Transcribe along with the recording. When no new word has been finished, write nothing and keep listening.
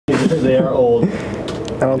They are old.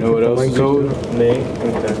 I don't know what else is old? Me?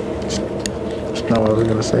 Okay. That's not what I was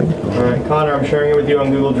gonna say. Alright, Connor, I'm sharing it with you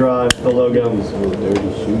on Google Drive, the logo. These little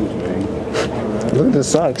dirty shoes, man. Look at the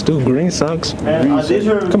socks, dude. Green socks. And these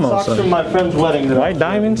are socks from my friend's wedding. White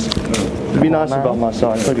diamonds? Be nice about my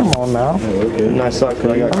socks. Come on now. Okay. Nice socks.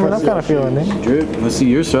 I got I'm kind of feeling it. Drip. Let's see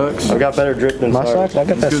your socks. I got better drip than my socks. I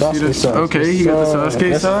got that Sasuke socks. Okay, you got the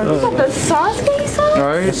Sasuke socks. You got the Sasuke socks?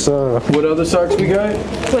 Alright. What other socks we got?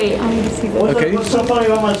 Wait, I need to see those. Okay. What's so funny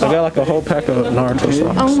about my socks? I got like a whole pack of Naruto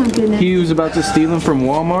socks. Oh my goodness. He was about to steal them from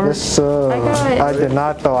Walmart. This, I did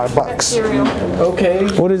not though. I box. Cereal. Okay.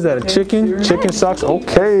 What is that? A chicken? Chicken socks?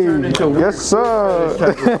 Okay. Yes, sir.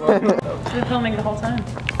 Been filming the whole time.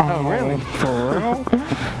 Oh, really? For real?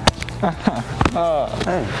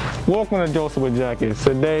 Welcome to Jocin With Jackets.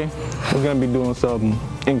 Today, we're going to be doing something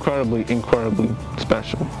incredibly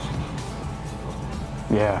special.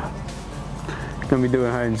 Yeah. Gonna be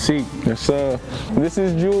doing hide and seek. Yes, sir. This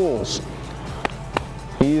is Jules.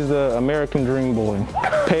 He's the American dream boy.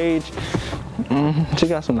 Paige, she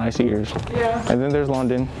got some nice ears. Yeah. And then there's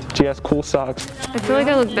Londyn. She has cool socks. I feel like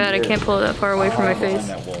I look bad. I can't pull it that far away from my face.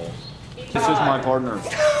 This is my partner.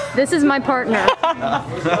 This is my partner.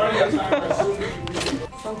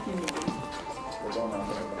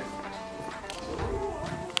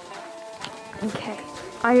 Okay.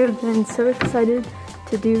 I have been so excited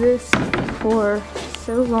to do this for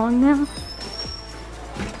so long now.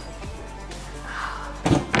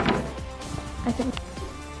 I think.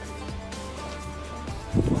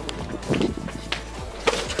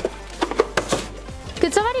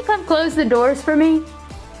 Could somebody come close the doors for me?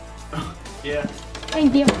 Yeah.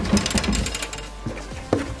 Thank you.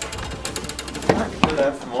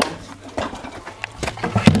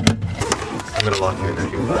 I'm gonna lock you in there.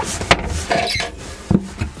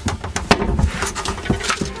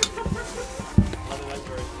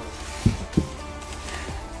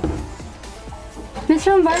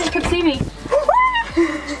 Mr. Lombardi, come see me.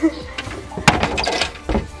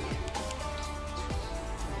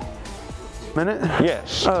 Minute?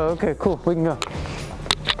 Yes. Oh, okay, cool. We can go.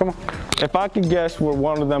 Come on. If I could guess where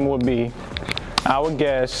one of them would be, I would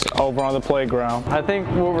guess over on the playground. I think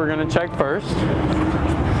what we're gonna check first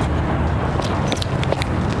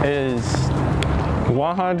is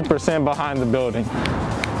 100% behind the building.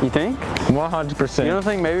 You think? 100%. You don't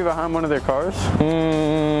think maybe behind one of their cars?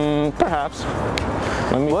 Perhaps.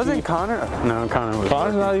 Let me Wasn't see. Connor? No, Connor was.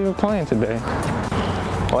 Connor's not even playing today.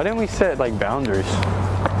 Why didn't we set like boundaries?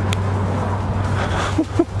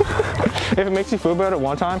 If it makes you feel better,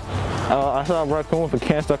 one time, I saw a raccoon with a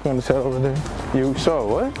can stuck on his head over there. You saw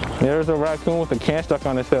what? There's a raccoon with a can stuck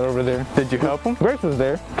on his head over there. Did you help him? Grace was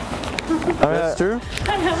there. That's true?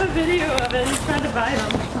 I have a video of it. He's trying to bite him.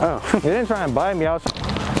 Oh. He didn't try and bite me. I was.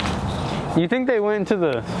 You think they went to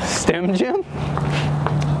the STEM gym?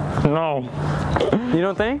 No. You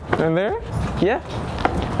don't think? In there? Yeah.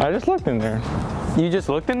 I just looked in there. You just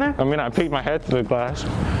looked in there? I mean, I peeked my head through the glass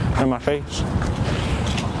and my face.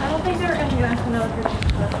 I don't think they were going to go into the military.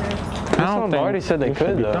 Mr. Lombardi said they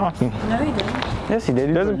could, though. Talking. No, he didn't. Yes, he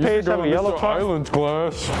did. Doesn't Paige have a yellow car? Island's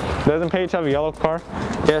glass. Doesn't Paige have a yellow car?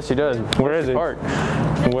 Yes, he does. Where is it? Park.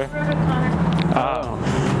 Where? Rode with Connor. Oh.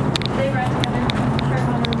 They ride together. Sure,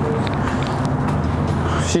 Connor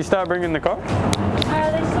moves. She stopped bringing the car?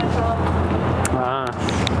 They switch off.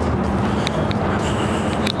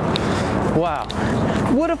 Wow.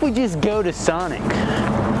 What if we just go to Sonic?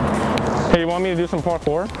 Hey, you want me to do some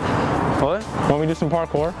parkour? What? Want me to do some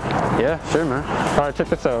parkour? Yeah, sure, man. All right, check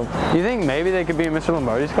this out. You think maybe they could be in Mr.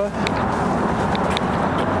 Lombardi's class?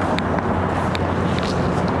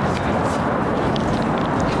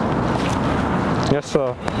 Yes,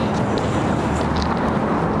 sir.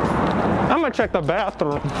 I'm gonna check the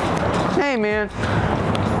bathroom. Hey, man.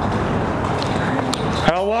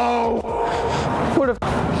 Hello? What if...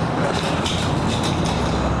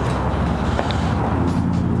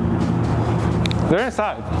 They're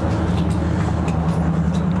inside.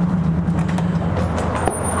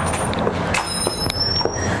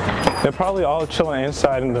 They're probably all chilling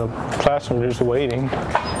inside in the classroom just waiting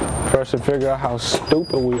for us to figure out how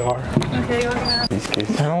stupid we are. Okay, you're going to... These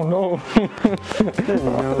kids. I don't know. Can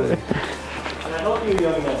I help you,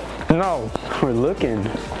 young man? No. We're looking.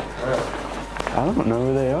 I don't know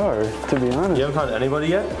where they are, to be honest. You haven't found anybody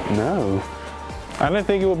yet? No. I didn't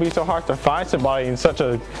think it would be so hard to find somebody in such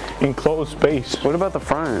an enclosed space. What about the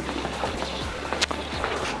front?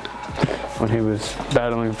 When he was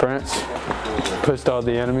battling France, pushed all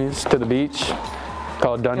the enemies to the beach,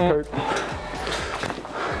 called Dunkirk.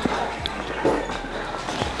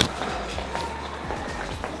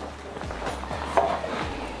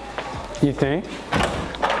 You think?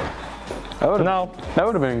 No. That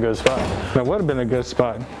would have been a good spot. That would have been a good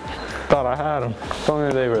spot. Thought I had them. If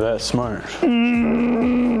only they were that smart.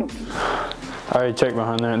 I already checked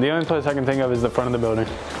behind there. The only place I can think of is the front of the building.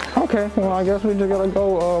 Okay, well I guess we just gotta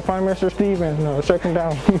go find Mr. Steve and check him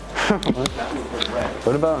down.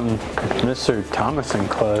 What about Mr. Thomas in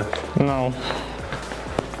class? No.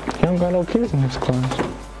 He don't got no kids in his class.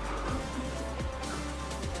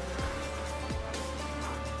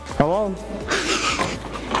 Hello?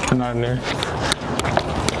 They're not in there.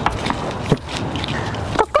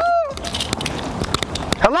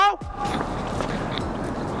 Hello?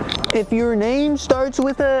 If your name starts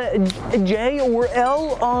with a J or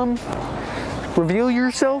L, reveal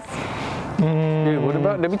yourself. Dude, what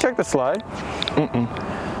about, did we check the slide?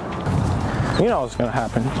 You know what's gonna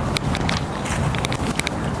happen.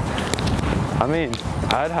 I mean,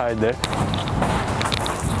 I'd hide there.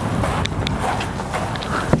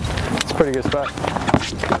 It's a pretty good spot.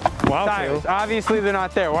 Wow, Cyrus, obviously they're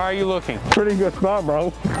not there. Why are you looking? pretty good spot,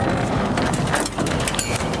 bro.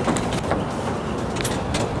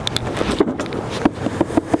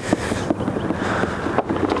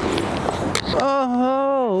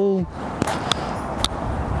 Oh.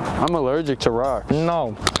 I'm allergic to rocks.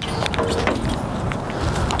 No.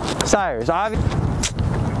 Cyrus,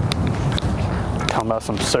 Talking about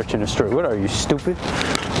some search and destroy. What are you, stupid?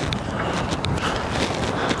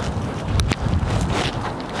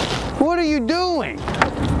 What are you doing?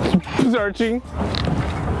 Searching.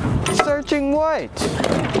 Searching what?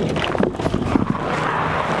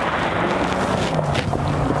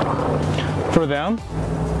 For them?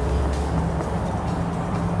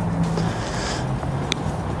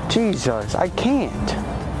 Jesus, I can't.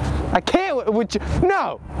 I can't with you.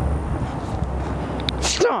 No!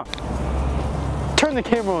 Stop! Turn the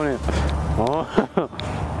camera on it. Oh.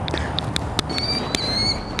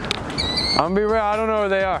 I'm gonna be real, I don't know where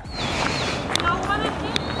they are.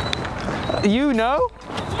 You know?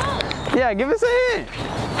 Yeah, give us a hint.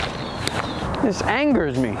 This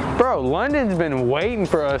angers me. Bro, London's been waiting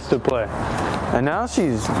for us to play. And now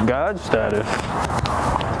she's God status.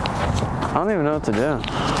 I don't even know what to do.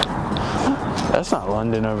 That's not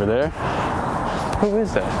London over there. Who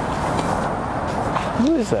is that?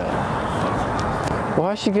 Who is that?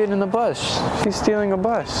 Why is she getting in the bus? She's stealing a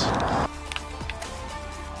bus.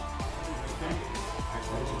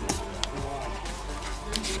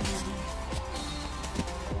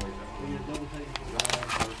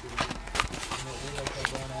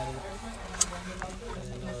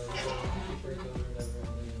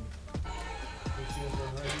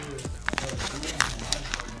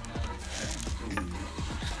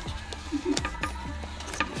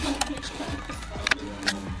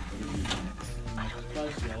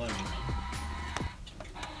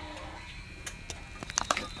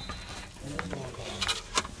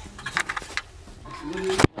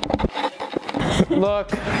 Look,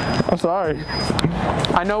 I'm sorry.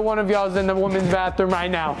 I know one of y'all's in the women's bathroom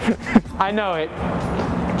right now. I know it.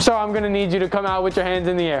 So I'm gonna need you to come out with your hands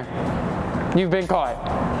in the air. You've been caught.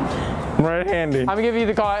 Right-handed. I'm gonna give you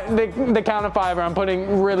the count of 5, or I'm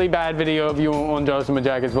putting really bad video of you on Jocin With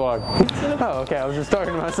Jackets vlog. Oh, okay, I was just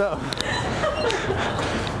talking to myself.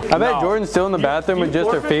 I bet Jordan's still in the bathroom with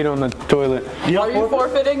just her feet on the toilet. Are you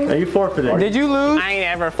forfeiting? Are you forfeiting? Did you lose? I ain't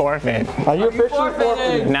ever forfeit. Are you officially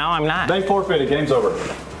forfeiting? No, I'm not. They forfeited. Game's over.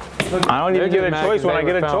 I don't even get a choice when I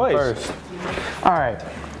get a choice. First. All right.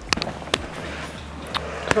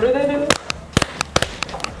 What do they do?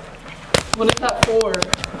 What is that for?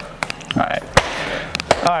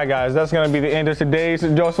 All right, guys, that's gonna be the end of today's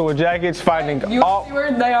Jocin With Jackets fighting You all. see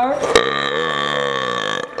where they are?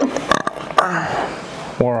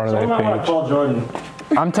 Where are they, Paige? Call Jordan.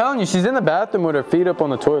 I'm telling you, she's in the bathroom with her feet up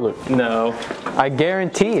on the toilet. No. I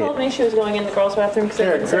guarantee She told it. me she was going in the girls' bathroom because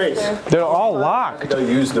Yeah, Grace. They're all locked. Go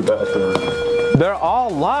use the bathroom. They're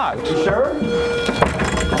all locked. You sure?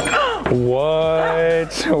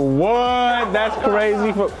 What? What? That's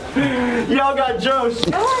crazy. Y'all got Jost.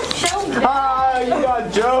 Ah, you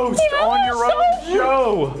got Jost on your own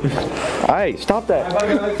show. Hey, stop that.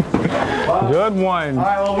 Good one. All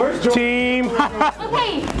right, well, where's Jordan? Team.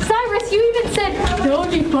 Okay, Cyrus, you even said, don't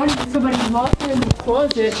be funny if somebody locked her in the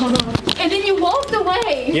closet. Hold on. And then you walked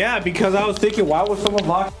away. Yeah, because I was thinking, why would someone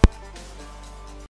lock